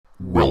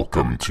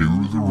Welcome to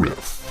the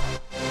Riff.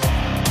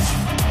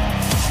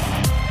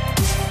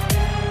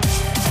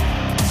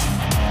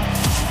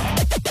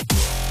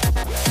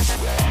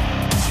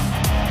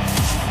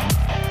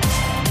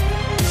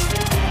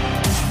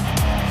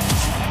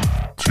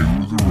 To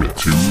the Riff,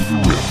 to the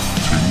Riff,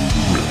 to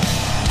the Riff,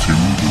 to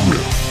the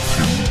Riff,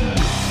 to the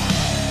Riff.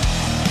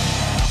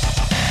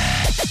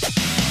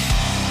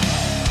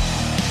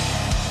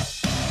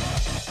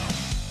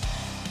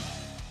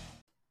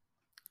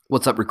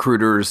 What's up,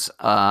 recruiters?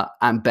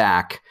 I'm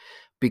back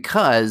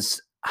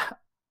because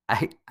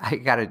I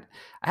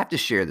have to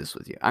share this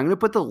with you. I'm going to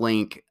put the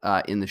link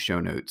in the show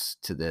notes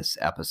to this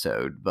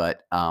episode,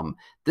 but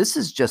this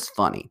is just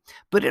funny.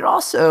 But it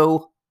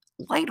also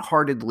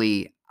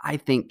lightheartedly, I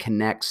think,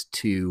 connects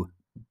to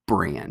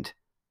brand,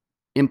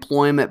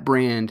 employment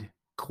brand,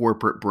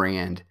 corporate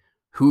brand,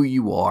 who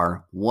you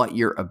are, what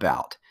you're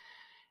about.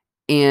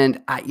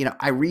 And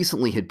I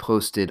recently had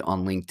posted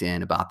on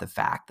LinkedIn about the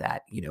fact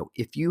that,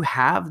 if you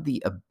have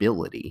the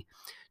ability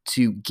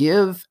to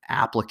give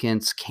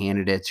applicants,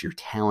 candidates, your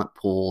talent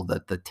pool,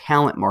 the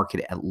talent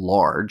market at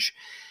large,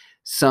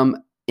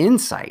 some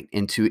insight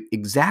into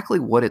exactly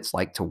what it's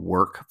like to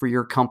work for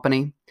your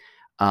company,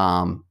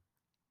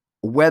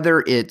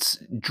 whether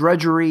it's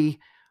drudgery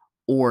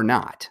or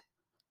not,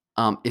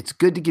 it's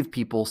good to give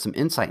people some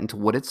insight into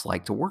what it's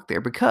like to work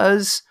there,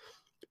 because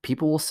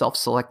people will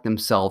self-select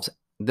themselves.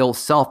 They'll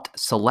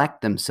self-select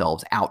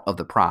themselves out of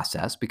the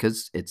process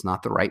because it's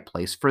not the right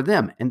place for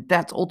them. And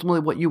that's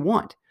ultimately what you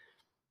want.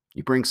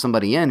 You bring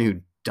somebody in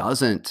who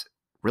doesn't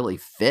really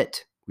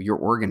fit your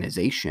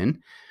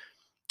organization,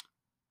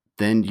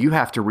 then you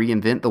have to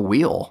reinvent the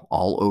wheel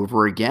all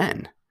over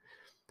again.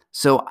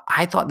 So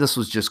I thought this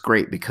was just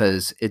great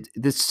because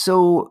it's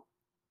so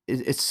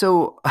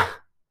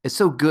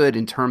good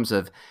in terms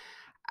of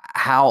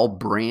how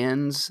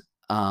brands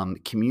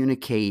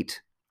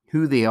communicate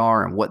who they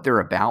are and what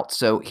they're about.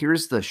 So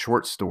here's the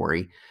short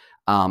story.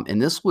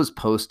 And this was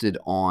posted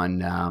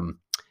on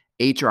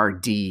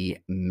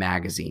HRD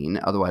magazine,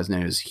 otherwise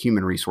known as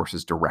Human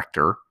Resources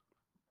Director.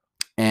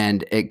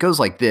 And it goes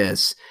like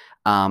this.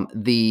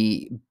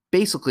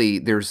 Basically,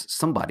 there's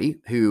somebody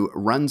who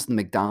runs the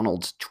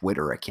McDonald's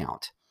Twitter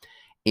account.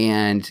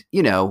 And,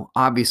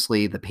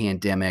 obviously the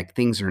pandemic,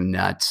 things are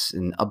nuts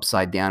and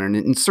upside down.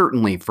 And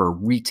certainly for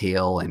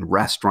retail and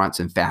restaurants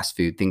and fast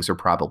food, things are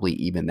probably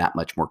even that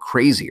much more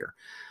crazier.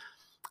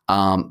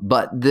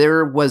 But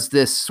there was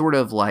this sort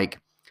of like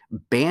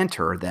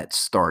banter that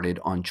started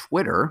on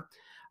Twitter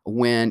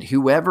when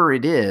whoever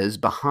it is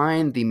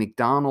behind the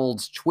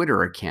McDonald's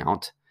Twitter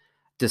account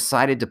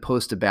decided to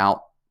post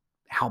about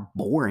how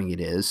boring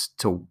it is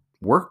to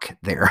work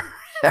there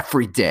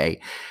every day.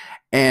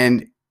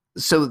 And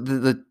so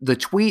the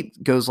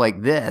tweet goes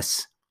like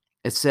this.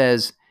 It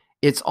says,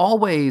 "It's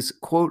always,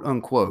 quote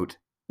unquote,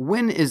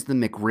 when is the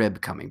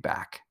McRib coming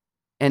back?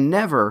 And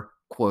never,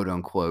 quote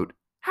unquote,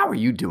 how are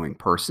you doing,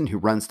 person who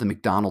runs the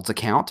McDonald's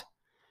account?"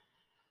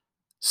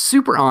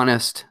 Super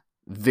honest,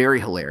 very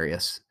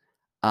hilarious,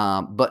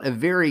 but a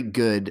very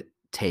good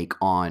take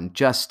on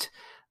just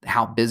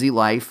how busy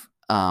life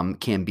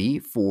can be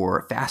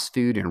for fast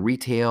food and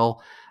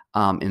retail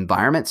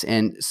environments,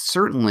 and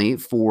certainly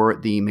for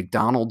the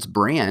McDonald's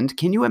brand.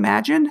 Can you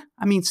imagine?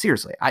 I mean,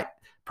 seriously,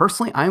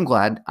 I'm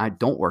glad I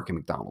don't work at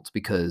McDonald's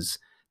because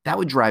that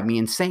would drive me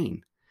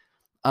insane.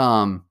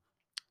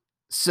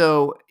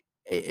 So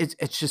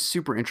it's just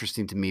super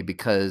interesting to me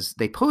because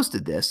they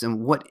posted this,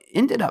 and what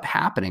ended up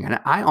happening, and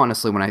I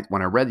honestly,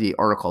 when I read the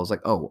article, I was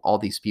like, oh, all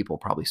these people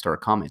probably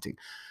started commenting.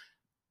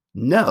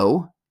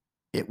 No,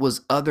 it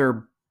was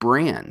other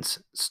brands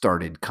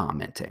started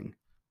commenting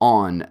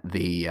on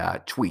the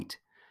tweet.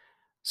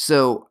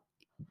 So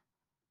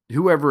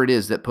whoever it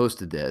is that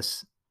posted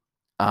this,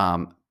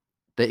 that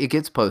it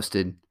gets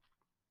posted,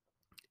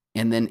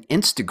 and then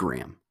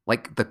Instagram,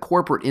 like the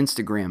corporate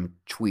Instagram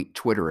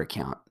Twitter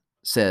account,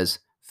 says,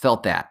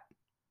 "Felt that,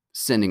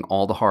 sending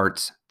all the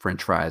hearts,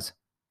 French fries,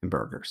 and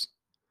burgers."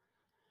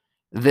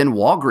 Then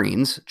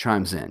Walgreens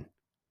chimes in,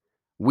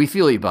 "We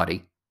feel you,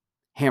 buddy.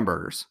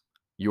 Hamburgers.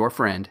 Your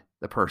friend,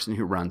 the person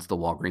who runs the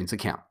Walgreens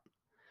account."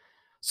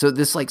 So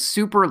this like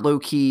super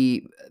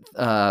low-key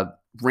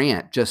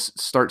rant just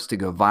starts to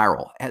go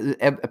viral.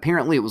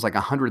 Apparently, it was like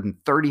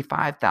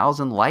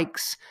 135,000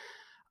 likes.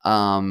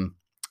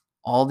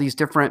 All these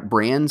different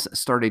brands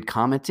started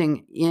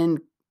commenting in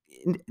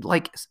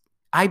like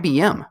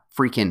IBM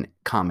freaking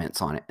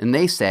comments on it. And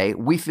they say,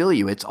 "We feel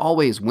you. It's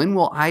always, when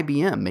will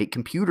IBM make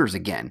computers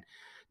again?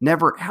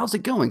 Never, how's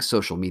it going,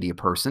 social media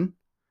person?"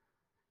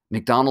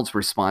 McDonald's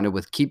responded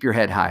with, "Keep your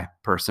head high,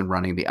 person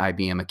running the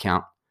IBM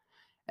account."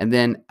 And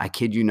then, I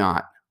kid you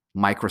not,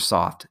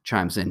 Microsoft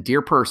chimes in,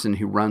 "Dear person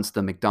who runs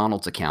the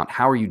McDonald's account,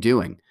 how are you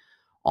doing?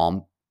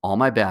 All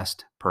my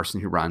best, person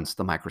who runs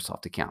the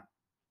Microsoft account."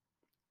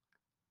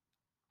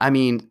 I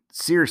mean,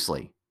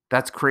 seriously,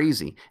 that's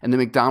crazy. And the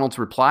McDonald's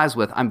replies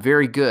with, "I'm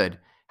very good.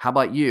 How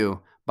about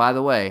you? By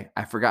the way,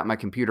 I forgot my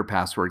computer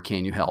password.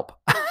 Can you help?"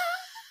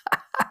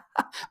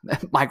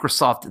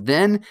 Microsoft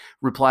then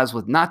replies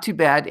with, "Not too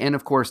bad. And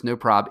of course, no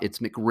prob. It's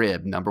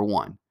McRib number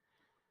one."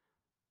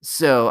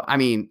 So, I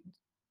mean,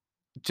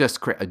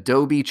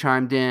 Adobe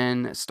chimed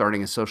in,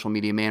 starting a social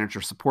media manager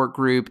support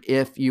group.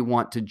 If you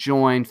want to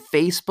join,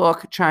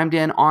 Facebook chimed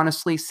in.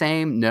 Honestly,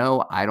 same.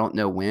 No, I don't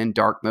know when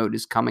dark mode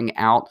is coming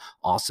out.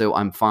 Also,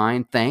 I'm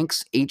fine.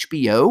 Thanks.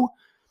 HBO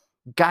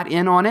got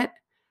in on it.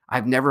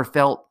 I've never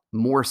felt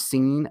more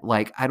seen.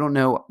 Like, I don't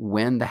know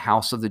when the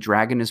House of the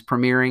Dragon is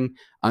premiering.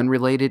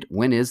 Unrelated.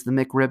 When is the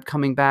McRib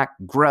coming back?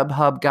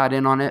 Grubhub got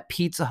in on it.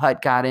 Pizza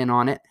Hut got in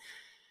on it.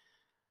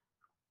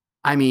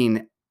 I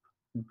mean,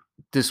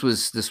 this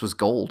was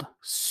gold,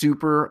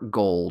 super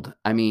gold.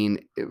 I mean,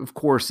 of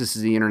course, this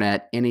is the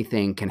internet.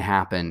 Anything can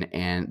happen,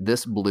 and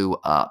this blew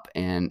up.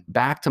 And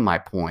back to my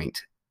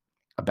point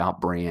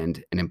about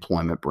brand and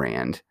employment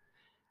brand.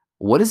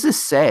 What does this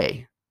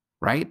say,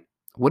 right?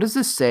 What does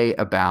this say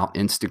about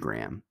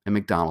Instagram and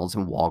McDonald's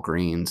and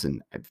Walgreens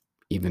and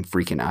even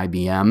freaking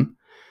IBM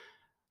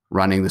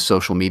running the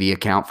social media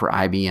account for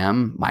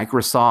IBM,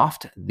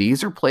 Microsoft?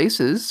 These are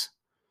places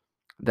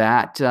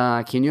that,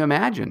 can you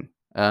imagine?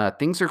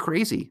 Things are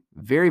crazy,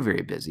 very,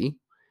 very busy,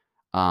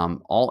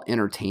 all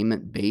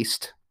entertainment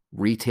based,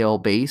 retail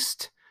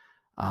based,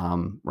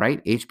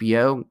 right?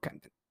 HBO,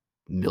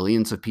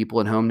 millions of people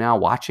at home now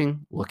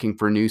watching, looking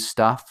for new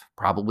stuff,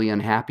 probably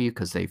unhappy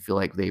because they feel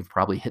like they've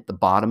probably hit the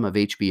bottom of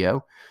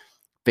HBO.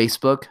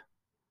 Facebook,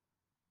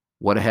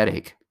 what a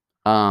headache.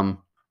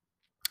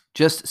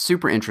 Just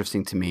super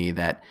interesting to me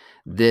that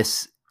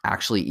this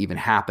actually even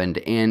happened,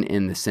 and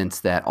in the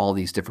sense that all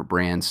these different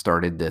brands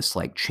started this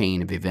like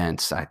chain of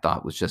events, I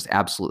thought was just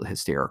absolutely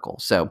hysterical.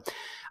 So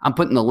I'm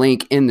putting the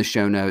link in the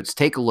show notes.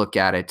 Take a look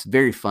at it. It's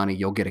very funny.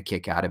 You'll get a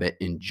kick out of it.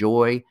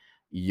 Enjoy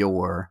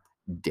your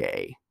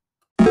day.